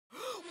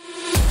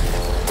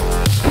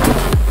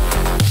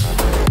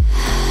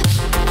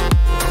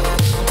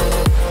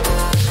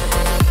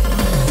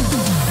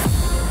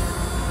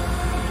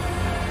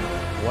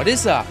What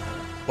is up,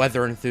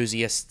 weather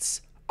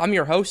enthusiasts? I'm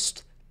your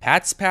host,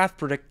 Pat's Path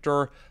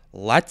Predictor.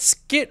 Let's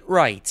get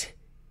right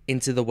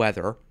into the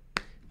weather.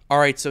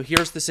 Alright, so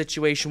here's the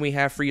situation we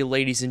have for you,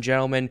 ladies and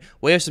gentlemen.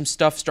 We have some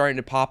stuff starting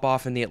to pop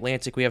off in the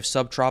Atlantic. We have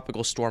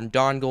Subtropical Storm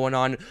Don going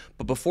on.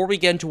 But before we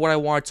get into what I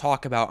want to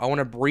talk about, I want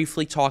to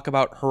briefly talk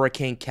about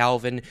Hurricane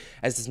Calvin,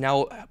 as this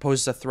now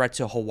poses a threat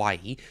to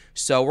Hawaii.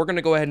 So we're going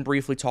to go ahead and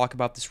briefly talk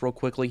about this real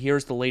quickly.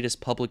 Here's the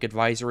latest public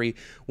advisory.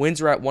 Winds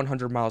are at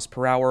 100 miles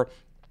per hour.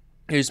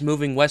 It is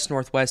moving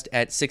west-northwest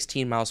at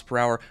 16 miles per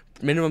hour.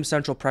 Minimum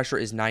central pressure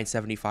is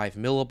 975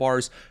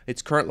 millibars.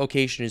 Its current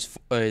location is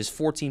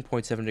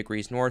 14.7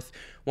 degrees north,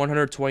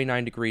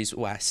 129 degrees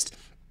west.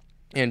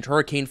 And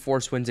hurricane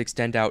force winds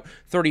extend out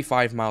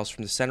 35 miles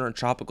from the center, and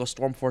tropical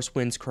storm force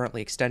winds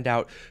currently extend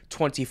out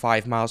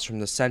 25 miles from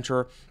the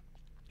center.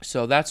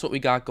 So that's what we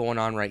got going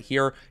on right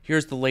here.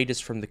 Here's the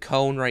latest from the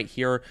cone right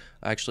here.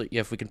 Actually,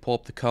 if we can pull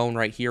up the cone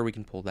right here, we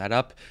can pull that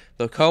up.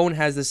 The cone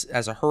has this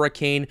as a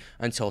hurricane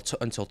until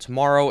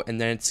tomorrow,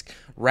 and then it's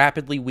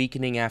rapidly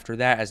weakening after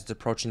that as it's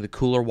approaching the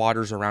cooler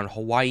waters around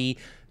Hawaii.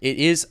 It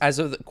is,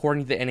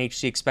 according to the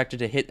NHC, expected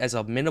to hit as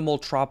a minimal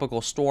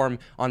tropical storm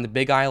on the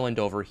Big Island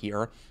over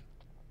here,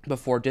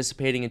 before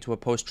dissipating into a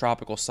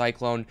post-tropical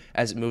cyclone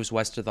as it moves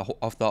west of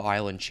the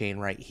island chain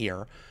right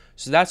here.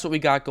 So that's what we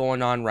got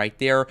going on right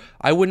there.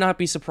 I would not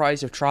be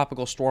surprised if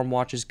tropical storm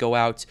watches go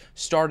out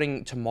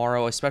starting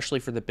tomorrow, especially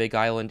for the Big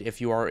Island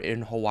if you are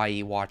in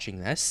Hawaii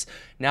watching this.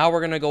 Now we're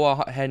going to go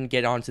ahead and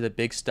get on to the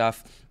big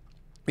stuff.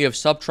 We have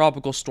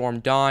Subtropical Storm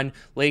Don.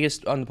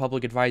 Latest on the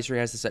public advisory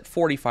has this at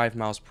 45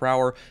 miles per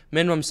hour.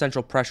 Minimum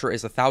central pressure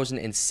is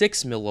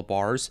 1,006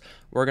 millibars.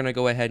 We're going to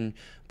go ahead and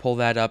pull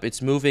that up.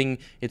 It's moving,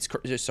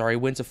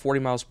 winds of 40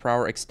 miles per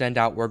hour extend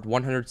outward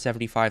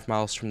 175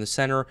 miles from the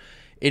center.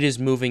 It is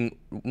moving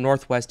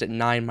northwest at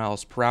 9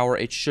 miles per hour.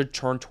 It should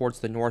turn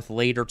towards the north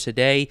later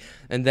today,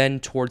 and then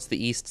towards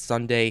the east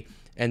Sunday,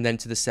 and then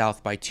to the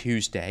south by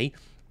Tuesday.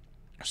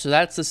 So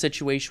that's the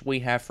situation we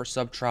have for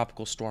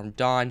Subtropical Storm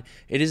Don.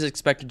 It is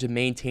expected to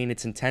maintain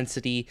its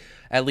intensity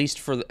at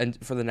least for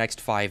the next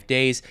 5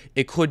 days.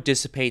 It could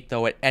dissipate,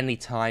 though, at any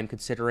time,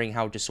 considering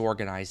how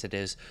disorganized it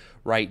is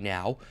right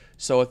now.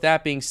 So with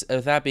that being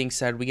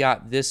said, we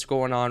got this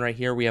going on right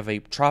here. We have a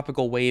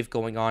tropical wave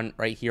going on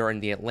right here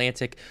in the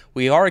Atlantic.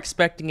 We are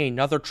expecting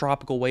another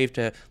tropical wave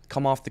to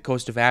come off the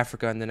coast of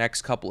Africa in the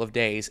next couple of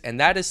days, and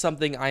that is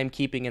something I am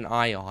keeping an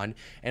eye on,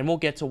 and we'll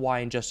get to why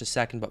in just a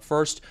second. But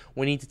first,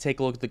 we need to take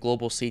a look at the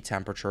global sea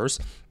temperatures.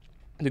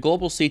 The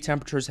global sea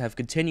temperatures have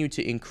continued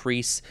to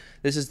increase.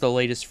 This is the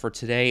latest for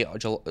today,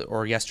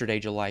 or yesterday,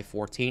 July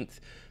 14th.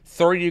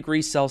 30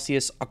 degrees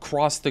Celsius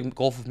across the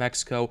Gulf of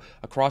Mexico,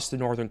 across the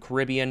northern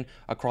Caribbean,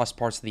 across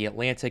parts of the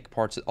Atlantic,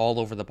 parts all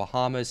over the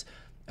Bahamas.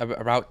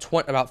 About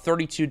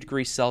 32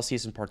 degrees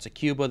Celsius in parts of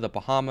Cuba, the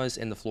Bahamas,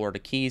 and the Florida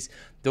Keys.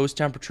 Those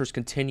temperatures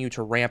continue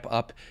to ramp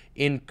up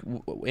in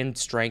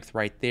strength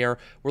right there.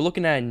 We're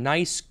looking at a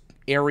nice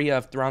area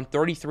of around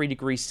 33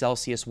 degrees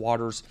Celsius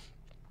waters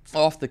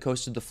off the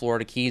coast of the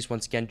Florida Keys,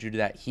 once again due to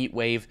that heat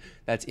wave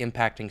that's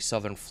impacting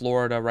southern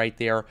Florida right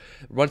there.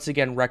 Once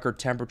again, record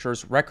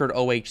temperatures, record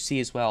OHC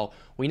as well.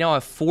 We now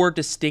have 4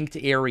 distinct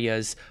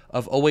areas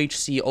of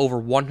OHC over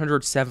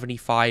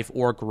 175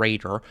 or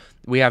greater.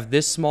 We have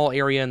this small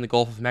area in the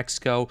Gulf of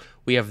Mexico.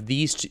 We have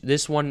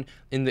this one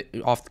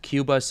off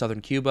Cuba,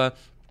 southern Cuba.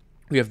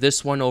 We have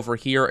this one over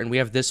here, and we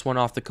have this one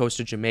off the coast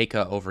of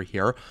Jamaica over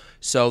here.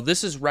 So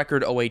this is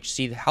record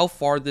OHC. How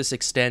far this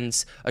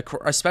extends,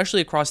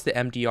 especially across the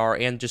MDR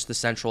and just the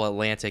central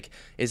Atlantic,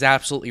 is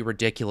absolutely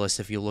ridiculous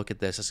if you look at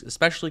this,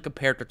 especially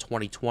compared to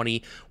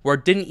 2020, where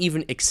it didn't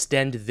even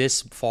extend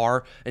this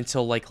far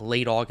until like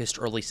late August,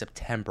 early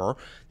September.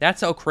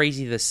 That's how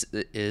crazy this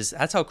is.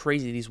 That's how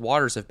crazy these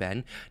waters have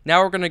been.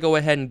 Now we're going to go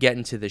ahead and get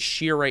into the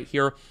shear right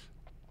here.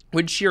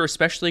 Wind shear,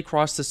 especially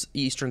across the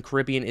eastern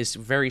Caribbean, is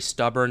very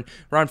stubborn,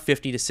 around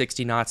 50 to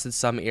 60 knots in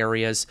some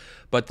areas,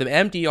 but the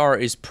MDR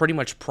is pretty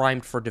much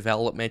primed for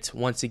development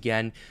once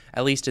again,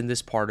 at least in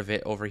this part of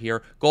it over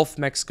here. Gulf of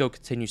Mexico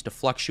continues to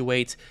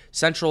fluctuate.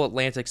 Central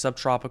Atlantic,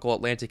 subtropical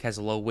Atlantic has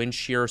a low wind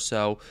shear,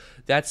 so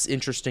that's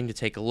interesting to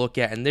take a look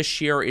at, and this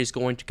shear is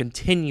going to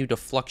continue to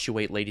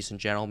fluctuate, ladies and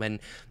gentlemen,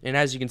 and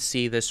as you can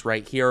see this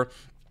right here,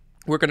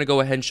 we're going to go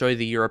ahead and show you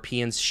the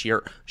European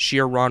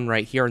shear run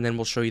right here, and then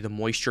we'll show you the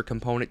moisture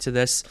component to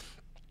this.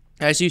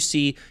 As you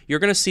see, you're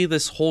going to see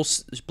this whole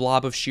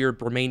blob of shear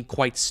remain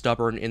quite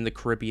stubborn in the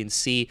Caribbean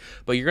Sea,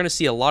 but you're going to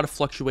see a lot of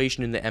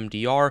fluctuation in the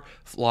MDR,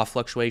 a lot of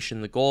fluctuation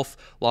in the Gulf,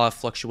 a lot of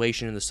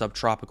fluctuation in the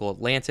subtropical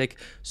Atlantic,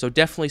 so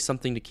definitely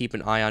something to keep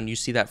an eye on. You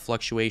see that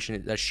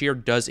fluctuation, that shear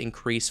does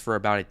increase for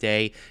about a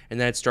day,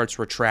 and then it starts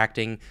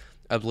retracting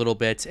a little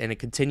bit, and it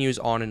continues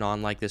on and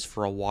on like this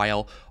for a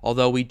while,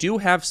 although we do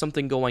have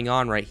something going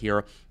on right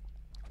here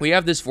we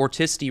have this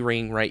vorticity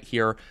ring right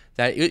here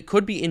that it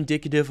could be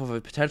indicative of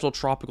a potential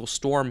tropical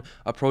storm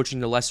approaching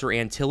the Lesser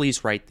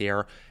Antilles right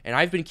there. And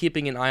I've been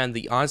keeping an eye on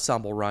the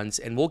ensemble runs,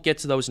 and we'll get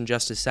to those in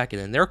just a second.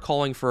 And they're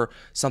calling for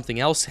something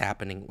else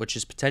happening, which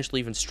is potentially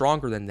even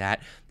stronger than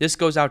that. This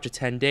goes out to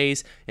 10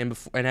 days, and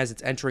as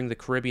it's entering the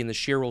Caribbean, the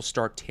shear will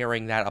start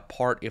tearing that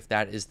apart if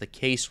that is the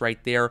case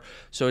right there.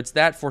 So it's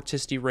that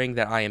vorticity ring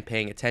that I am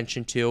paying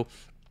attention to.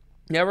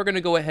 Now we're going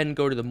to go ahead and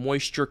go to the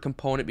moisture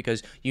component,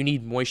 because you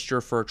need moisture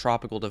for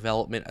tropical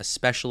development,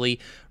 especially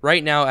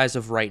right now. As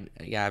of right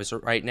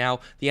now,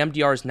 the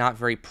MDR is not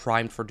very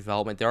primed for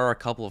development. There are a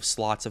couple of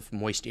slots of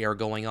moist air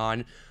going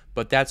on,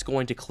 but that's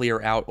going to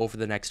clear out over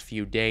the next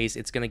few days.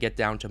 It's going to get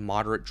down to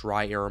moderate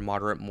dry air or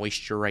moderate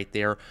moisture right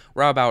there.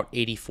 We're at about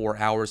 84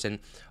 hours, and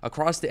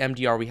across the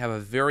MDR, we have a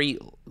very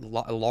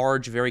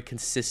large, very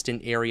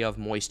consistent area of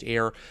moist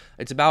air.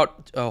 It's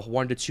about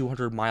 100 to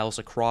 200 miles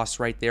across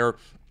right there.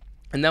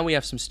 And then we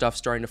have some stuff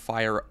starting to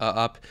fire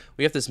up.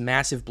 We have this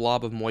massive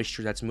blob of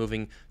moisture that's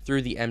moving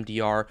through the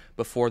MDR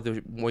before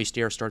the moist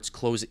air starts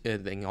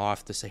closing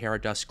off. The Sahara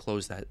dust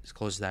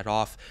closes that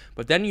off.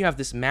 But then you have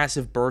this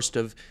massive burst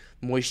of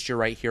moisture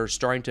right here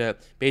starting to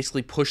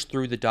basically push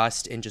through the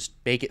dust and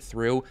just bake it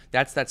through.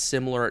 That's that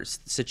similar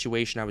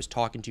situation I was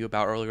talking to you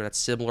about earlier, that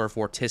similar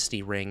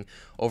vorticity ring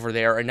over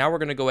there. And now we're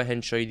going to go ahead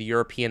and show you the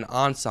European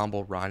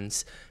ensemble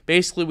runs.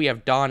 Basically, we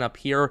have Don up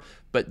here,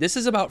 but this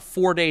is about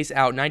 4 days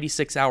out,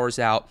 96 hours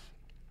out.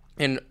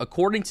 And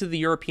according to the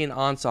European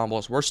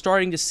ensembles, we're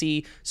starting to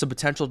see some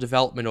potential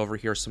development over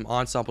here, some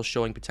ensembles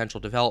showing potential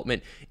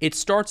development. It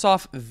starts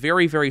off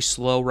very, very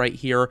slow right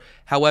here.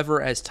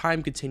 However, as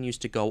time continues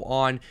to go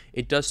on,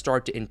 it does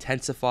start to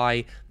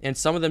intensify, and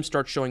some of them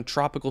start showing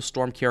tropical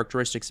storm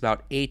characteristics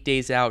about 8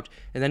 days out,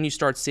 and then you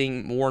start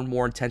seeing more and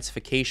more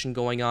intensification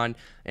going on.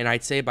 And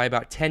I'd say by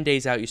about 10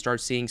 days out, you start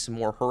seeing some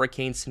more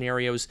hurricane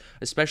scenarios,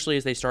 especially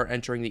as they start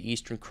entering the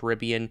Eastern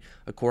Caribbean,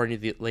 according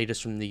to the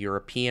latest from the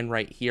European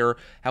right here.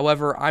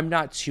 However, I'm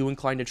not too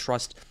inclined to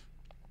trust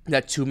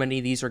that too many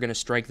of these are going to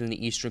strengthen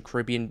the Eastern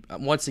Caribbean,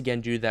 once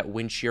again due to that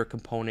wind shear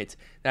component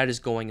that is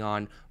going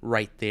on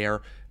right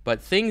there.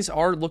 But things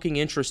are looking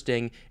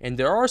interesting, and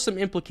there are some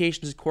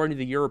implications, according to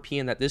the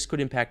European, that this could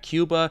impact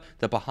Cuba,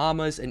 the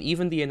Bahamas, and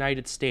even the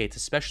United States,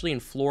 especially in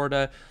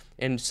Florida.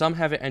 And some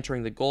have it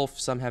entering the Gulf,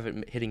 some have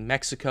it hitting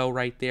Mexico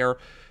right there.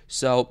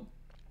 So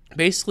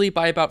basically,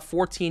 by about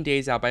 14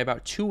 days out, by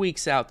about 2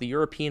 weeks out, the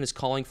European is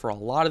calling for a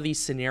lot of these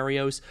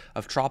scenarios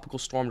of tropical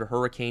storm to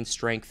hurricane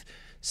strength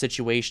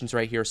situations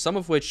right here, some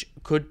of which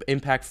could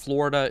impact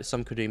Florida,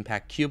 some could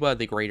impact Cuba,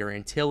 the Greater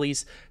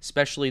Antilles,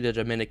 especially the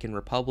Dominican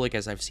Republic,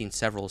 as I've seen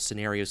several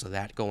scenarios of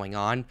that going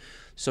on.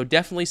 So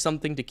definitely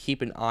something to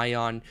keep an eye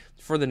on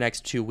for the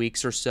next 2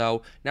 weeks or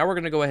so. Now we're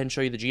going to go ahead and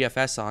show you the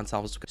GFS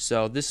ensembles.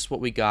 So this is what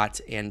we got,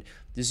 and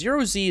the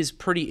 0Z is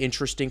pretty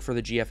interesting for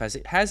the GFS.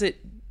 It has it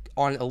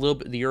on a little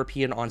bit, the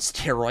European on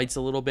steroids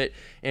a little bit,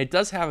 and it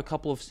does have a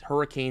couple of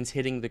hurricanes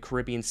hitting the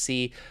Caribbean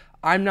Sea.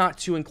 I'm not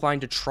too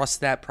inclined to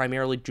trust that,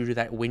 primarily due to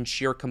that wind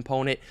shear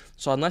component.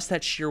 So unless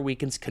that shear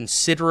weakens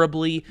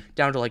considerably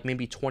down to like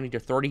maybe 20 to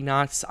 30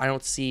 knots, I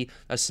don't see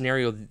a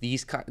scenario of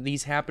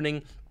these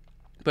happening.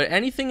 But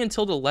anything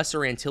until the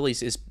Lesser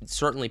Antilles is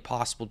certainly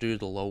possible due to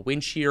the low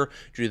wind shear,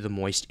 due to the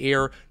moist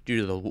air, due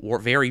to the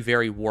very,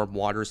 very warm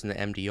waters in the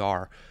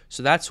MDR.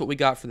 So that's what we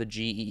got for the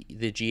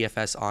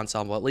GFS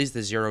ensemble, at least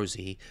the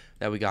 0Z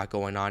that we got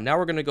going on. Now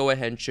we're going to go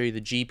ahead and show you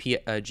the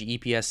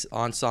GEPS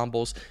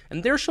ensembles,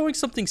 and they're showing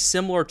something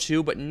similar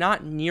too, but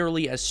not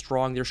nearly as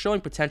strong. They're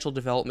showing potential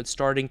development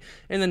starting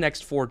in the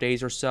next 4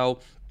 days or so,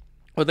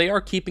 but they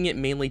are keeping it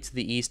mainly to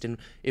the east, and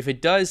if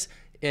it does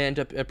end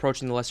up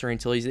approaching the Lesser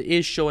Antilles, it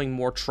is showing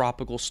more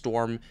tropical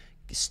storm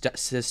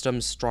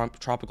systems,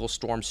 tropical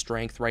storm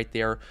strength right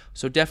there.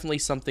 So definitely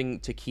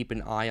something to keep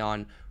an eye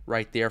on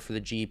right there for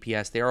the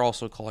GPS. They are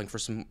also calling for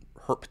some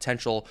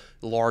potential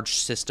large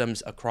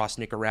systems across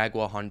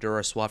Nicaragua,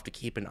 Honduras. We'll have to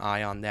keep an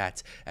eye on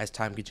that as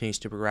time continues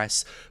to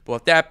progress. But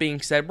with that being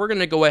said, we're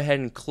going to go ahead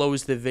and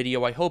close the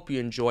video. I hope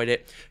you enjoyed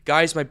it.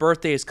 Guys, my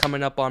birthday is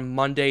coming up on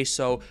Monday,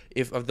 so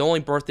if the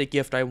only birthday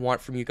gift I want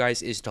from you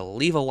guys is to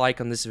leave a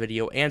like on this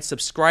video and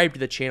subscribe to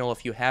the channel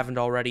if you haven't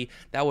already.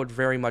 That would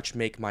very much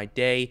make my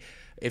day.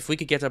 If we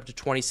could get up to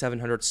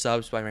 2,700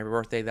 subs by my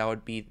birthday, that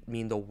would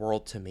mean the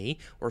world to me.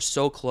 We're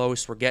so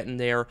close. We're getting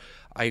there.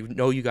 I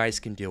know you guys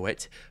can do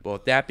it. But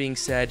with that being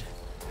said,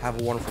 have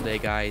a wonderful day,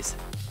 guys.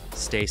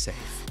 Stay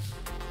safe.